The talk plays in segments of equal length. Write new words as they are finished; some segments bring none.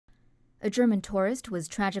A German tourist was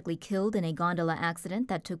tragically killed in a gondola accident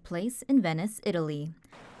that took place in Venice, Italy.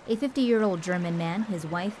 A 50-year-old German man, his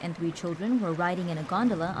wife, and 3 children were riding in a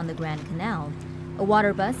gondola on the Grand Canal. A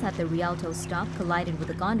water bus at the Rialto stop collided with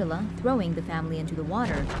the gondola, throwing the family into the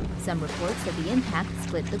water. Some reports that the impact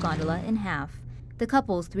split the gondola in half. The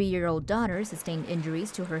couple's 3-year-old daughter sustained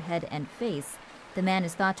injuries to her head and face. The man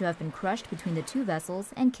is thought to have been crushed between the 2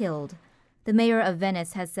 vessels and killed. The mayor of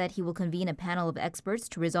Venice has said he will convene a panel of experts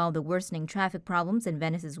to resolve the worsening traffic problems in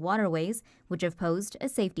Venice's waterways, which have posed a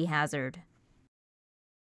safety hazard.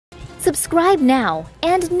 Subscribe now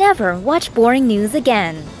and never watch boring news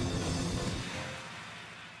again.